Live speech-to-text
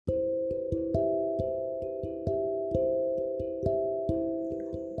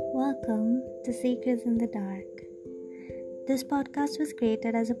Welcome to Secrets in the Dark. This podcast was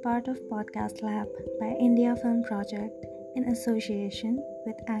created as a part of Podcast Lab by India Film Project in association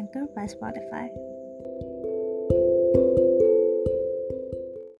with Anchor by Spotify.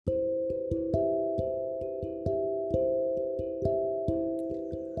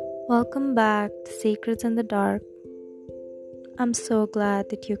 Welcome back to Secrets in the Dark. I'm so glad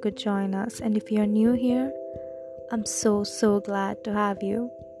that you could join us, and if you're new here, I'm so glad to have you.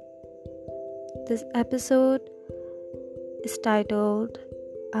 This episode is titled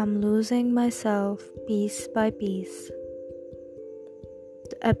I'm Losing Myself Piece by Piece.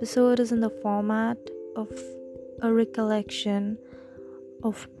 The episode is in the format of a recollection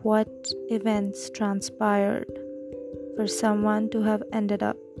of what events transpired for someone to have ended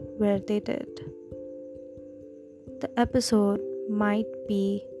up where they did. The episode might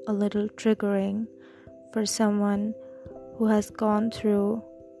be a little triggering for someone who has gone through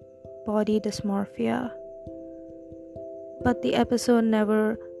body dysmorphia, but the episode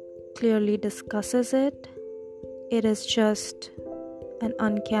never clearly discusses it. It is just an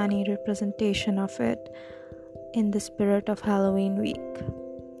uncanny representation of it in the spirit of Halloween week.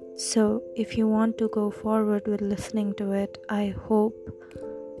 So if you want to go forward with listening to it, I hope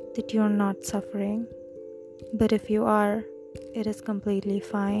that you're not suffering. But if you are, it is completely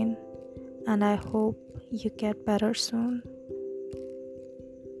fine, and I hope you get better soon.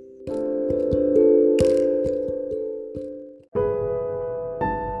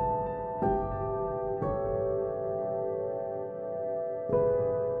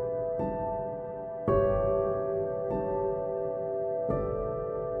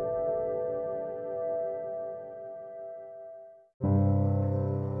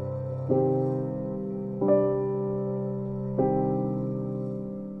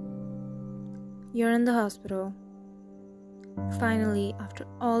 You're in the hospital. Finally, after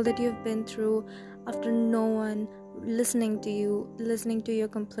all that you've been through, after no one listening to you, listening to your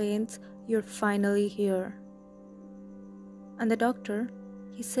complaints, you're finally here. And the doctor,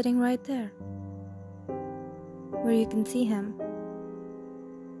 he's sitting right there, where you can see him.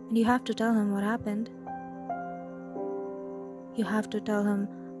 And you have to tell him what happened. You have to tell him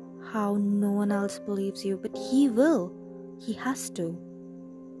how no one else believes you, but he will. He has to.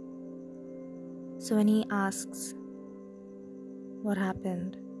 So when he asks what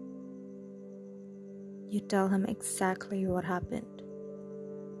happened, you tell him exactly what happened.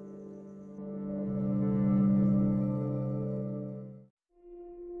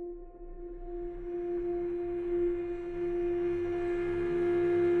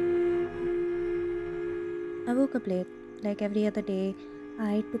 I woke up late, like every other day.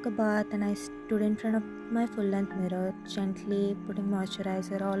 I took a bath and I stood in front of my full-length mirror, gently putting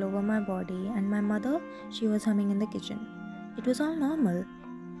moisturizer all over my body, and my mother, she was humming in the kitchen. It was all normal.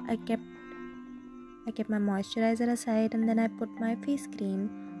 I kept my moisturizer aside, and then I put my face cream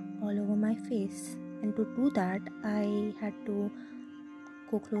all over my face. And to do that, I had to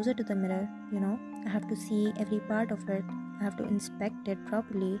go closer to the mirror, I have to see every part of it. I have to inspect it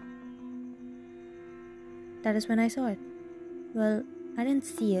properly. That is when I saw it. Well, I didn't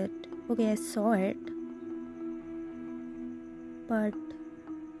see it. Okay, I saw it. But,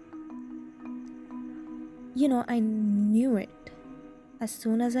 I knew it. As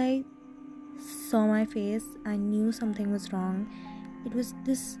soon as I saw my face, I knew something was wrong.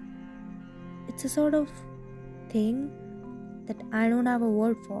 It's a sort of thing that I don't have a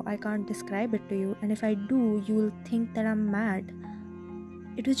word for. I can't describe it to you. And if I do, you will think that I'm mad.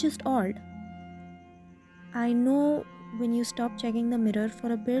 It was just odd. I know when you stop checking the mirror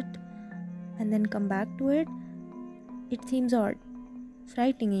for a bit and then come back to it, it seems odd,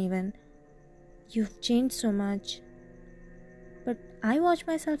 frightening even. You've changed so much. But I watch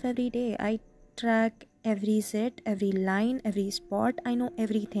myself every day. I track every sit, every line, every spot. I know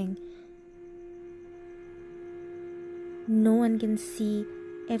everything. No one can see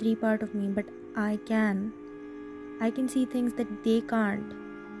every part of me, but I can. I can see things that they can't.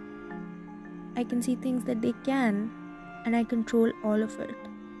 I can see things that they can, and I control all of it.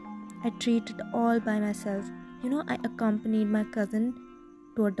 I treat it all by myself. I accompanied my cousin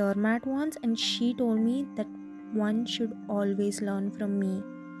to a doormat once, and she told me that one should always learn from me.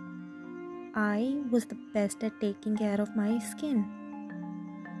 I was the best at taking care of my skin.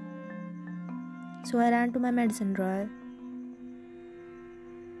 So I ran to my medicine drawer,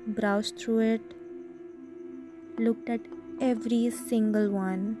 browsed through it, looked at every single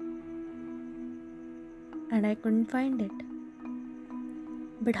one, and I couldn't find it.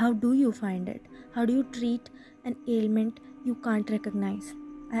 But how do you find it? How do you treat an ailment you can't recognize?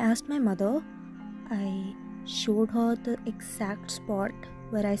 I asked my mother. I showed her the exact spot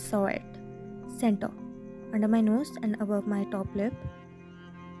where I saw it. Center, under my nose and above my top lip.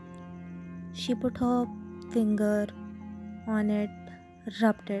 She put her finger on it,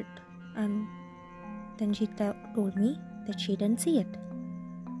 rubbed it, and then she told me that she didn't see it.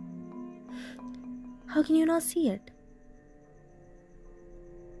 How can you not see it?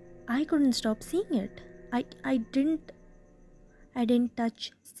 I couldn't stop seeing it. I didn't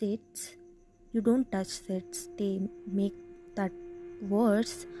touch zits. You don't touch zits. They make that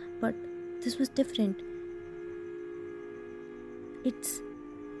worse. But this was different.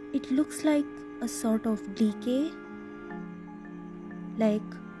 It looks like a sort of decay. Like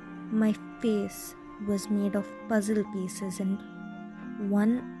my face was made of puzzle pieces and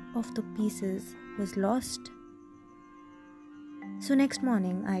one of the pieces was lost. So next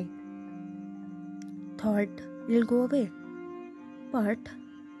morning I thought it'll go away. But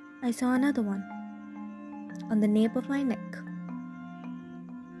I saw another one on the nape of my neck.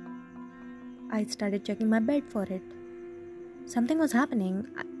 I started checking my bed for it. Something was happening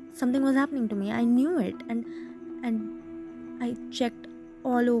to me. I knew it, and I checked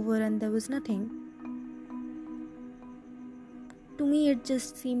all over and there was nothing. To me it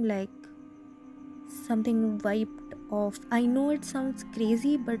just seemed like something wiped off. I know it sounds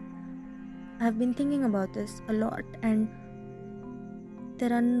crazy, but I've been thinking about this a lot and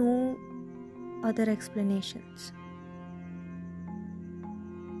there are no other explanations.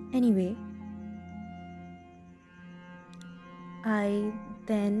 Anyway, I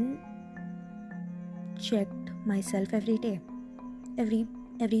then checked myself every day. Every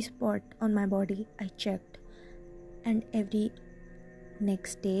spot on my body I checked, and every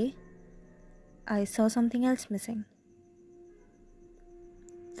next day I saw something else missing.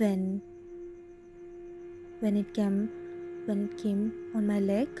 When it came on my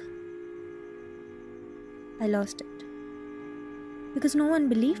leg, I lost it. Because no one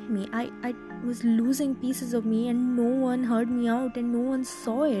believed me. I was losing pieces of me and no one heard me out and no one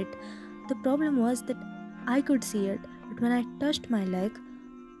saw it. The problem was that I could see it, but when I touched my leg,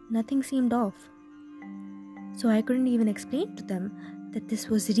 nothing seemed off. So I couldn't even explain to them that this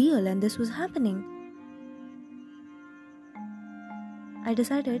was real and this was happening. I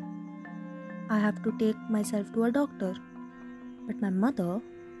decided I have to take myself to a doctor. But my mother,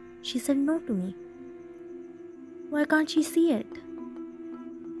 she said no to me. Why can't she see it?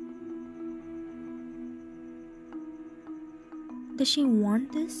 Does she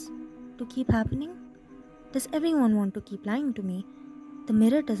want this to keep happening? Does everyone want to keep lying to me? The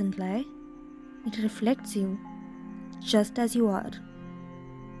mirror doesn't lie. It reflects you, just as you are.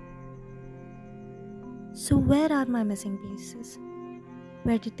 So where are my missing pieces?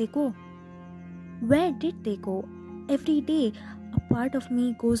 Where did they go? Where did they go? Every day, a part of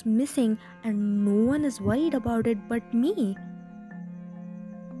me goes missing and no one is worried about it but me.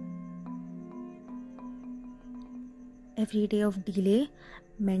 Every day of delay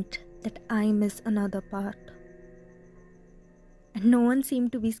meant that I miss another part. And no one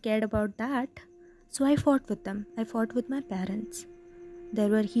seemed to be scared about that. So I fought with them. I fought with my parents. There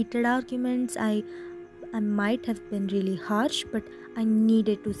were heated arguments. I might have been really harsh, but I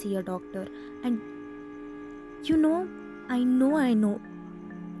needed to see a doctor. And I know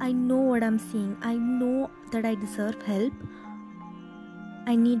what I'm seeing. I know that I deserve help.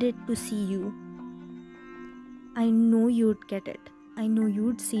 I needed to see you. I know you'd get it. I know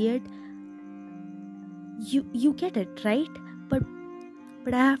you'd see it. You get it, right? But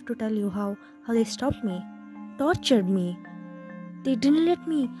I have to tell you how they stopped me, tortured me. They didn't let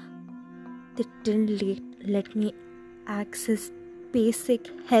me access basic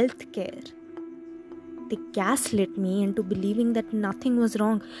health care. They gaslit me into believing that nothing was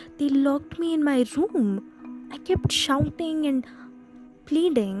wrong. They locked me in my room. I kept shouting and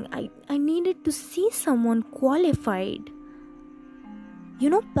pleading. I needed to see someone qualified.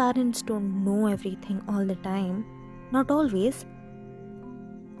 Parents don't know everything all the time. Not always.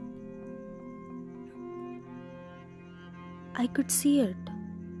 I could see it.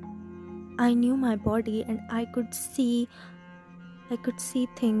 I knew my body and I could see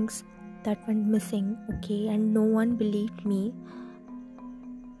things that went missing, okay, and no one believed me.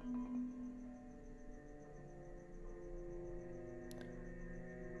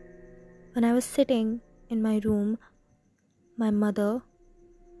 When I was sitting in my room, my mother,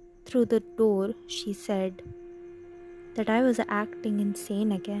 through the door, she said that I was acting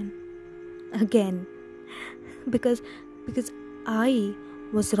insane again. because I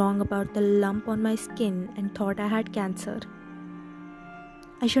was wrong about the lump on my skin and thought I had cancer.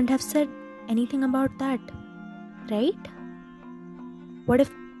 I shouldn't have said anything about that, right? What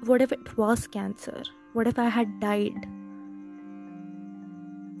if it was cancer? What if I had died?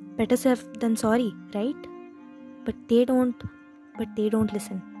 better safe than sorry, right? But they don't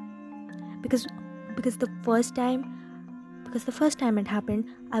listen. Because because the first time it happened,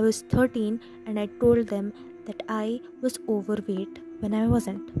 I was 13 and I told them that I was overweight when I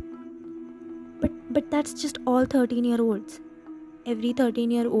wasn't. But that's just all 13-year-olds. Every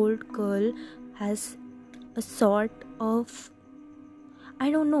 13-year-old girl has a sort of, I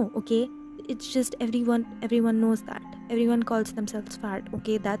don't know, okay? It's just everyone knows that. Everyone calls themselves fat,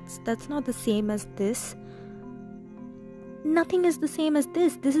 okay? That's not the same as this. Nothing is the same as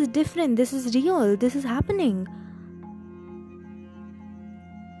this. This is different. This is real. This is happening.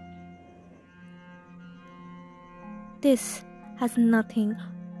 This has nothing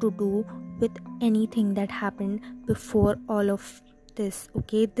to do with anything that happened before all of this,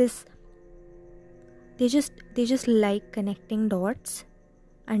 okay? They just like connecting dots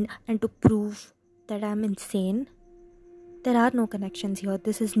and to prove that I'm insane. There are no connections here.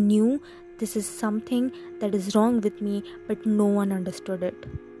 This is new. This is something that is wrong with me, but no one understood it.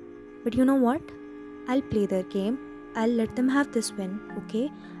 But you know what? I'll play their game. I'll let them have this win,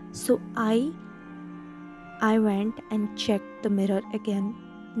 okay? So I went and checked the mirror again.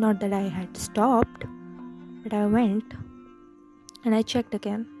 Not that I had stopped, but I went and I checked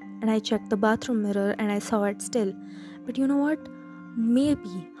again. And I checked the bathroom mirror and I saw it still. But you know what?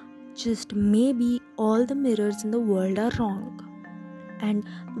 Maybe, just maybe, all the mirrors in the world are wrong. And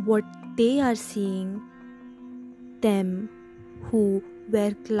what they are seeing, them who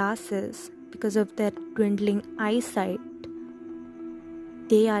wear glasses because of their dwindling eyesight,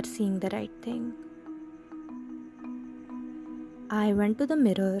 they are seeing the right thing. I went to the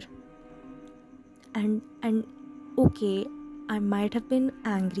mirror and okay, I might have been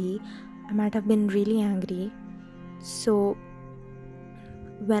angry. I might have been really angry. So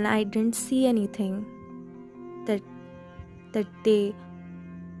when I didn't see anything that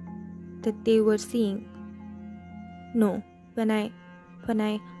they were seeing, no, when I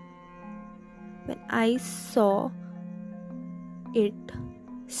saw it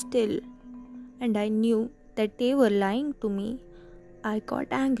still and I knew that they were lying to me, I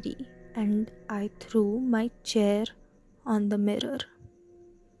got angry and I threw my chair on the mirror.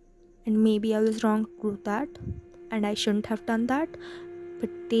 And maybe I was wrong to do that and I shouldn't have done that, but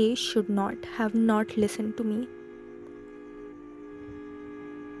they should not have not listened to me.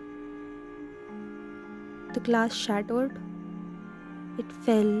 The glass shattered. It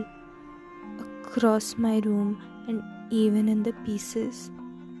fell across my room, and even in the pieces,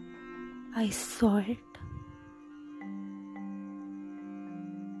 I saw it.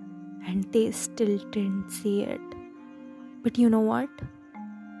 And they still didn't see it. But you know what?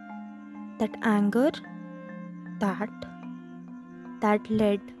 That anger, that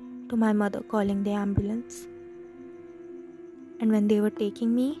led to my mother calling the ambulance. And when they were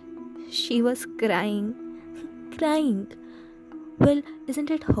taking me, she was crying. Well, isn't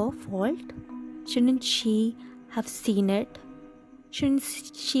it her fault? Shouldn't she have seen it? Shouldn't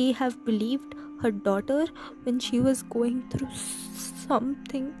she have believed her daughter when she was going through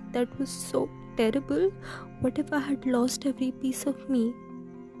something that was so terrible? What if I had lost every piece of me?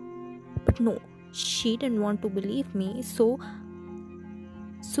 But no, she didn't want to believe me. So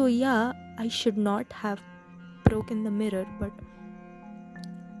yeah, I should not have broken the mirror, but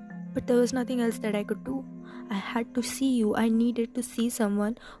there was nothing else that I could do. I had to see you. I needed to see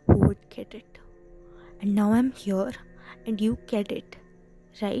someone who would get it. And now I'm here and you get it,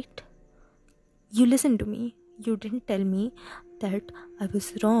 right? You listened to me. You didn't tell me that I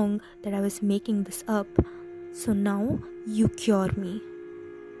was wrong, that I was making this up. So now you cure me.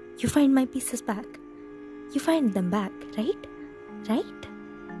 You find my pieces back. You find them back, right? Right?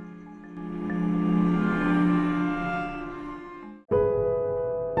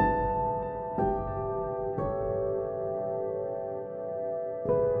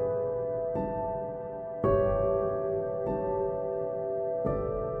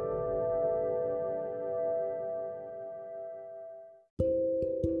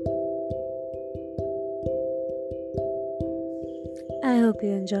 I hope you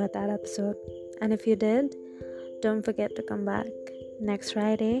enjoyed that episode. And if you did, don't forget to come back next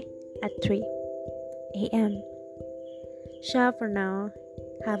Friday at 3 a.m. Ciao for now.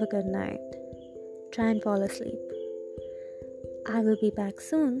 Have a good night. Try and fall asleep. I will be back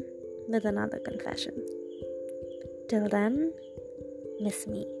soon with another confession. Till then, miss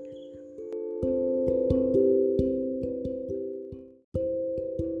me.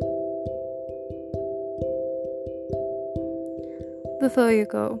 Before you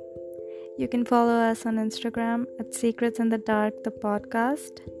go, you can follow us on Instagram at Secrets in the Dark, the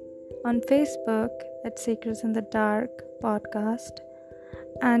podcast, on Facebook at Secrets in the Dark podcast,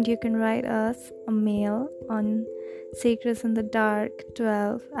 And you can write us a mail on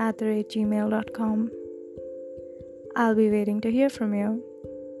secretsinthedark12@gmail.com. I'll be waiting to hear from you.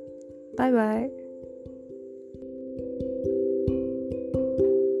 Bye bye.